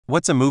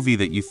What's a movie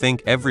that you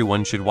think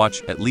everyone should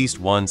watch at least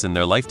once in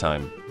their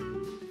lifetime?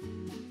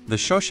 The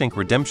Shawshank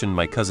Redemption,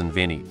 My Cousin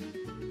Vinny.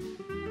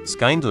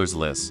 Schindler's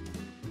List.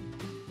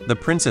 The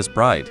Princess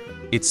Bride.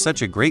 It's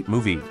such a great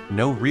movie,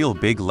 no real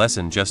big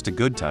lesson, just a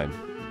good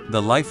time.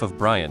 The Life of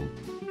Brian.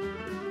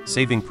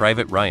 Saving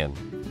Private Ryan.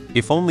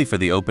 If only for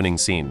the opening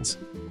scenes.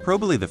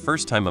 Probably the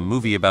first time a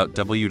movie about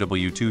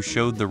WW2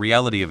 showed the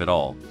reality of it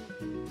all.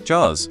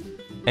 Jaws.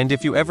 And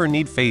if you ever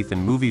need faith in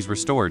movies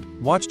restored,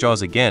 watch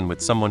Jaws again with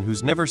someone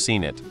who's never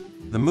seen it.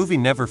 The movie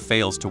never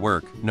fails to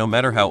work, no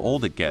matter how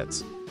old it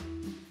gets.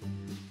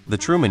 The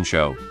Truman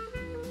Show.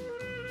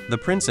 The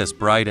Princess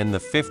Bride and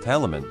the Fifth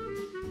Element.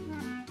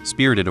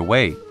 Spirited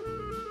Away.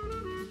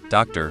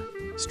 Dr.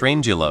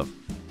 Strangelove.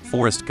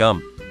 Forrest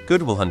Gump.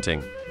 Good Will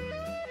Hunting.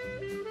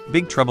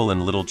 Big Trouble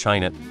in Little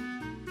China.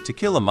 To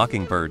Kill a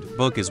Mockingbird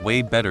book is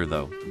way better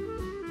though.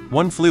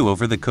 One Flew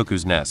Over the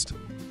Cuckoo's Nest.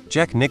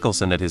 Jack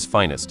Nicholson at his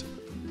finest.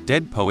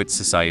 Dead Poets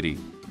Society.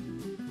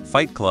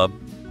 Fight Club.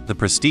 The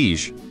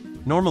Prestige.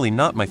 Normally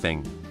not my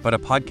thing, but a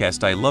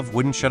podcast I love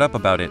wouldn't shut up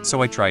about it,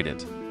 so I tried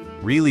it.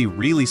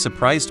 Really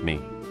surprised me.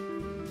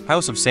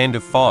 House of Sand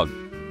of Fog.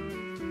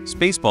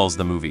 Spaceballs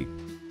the movie.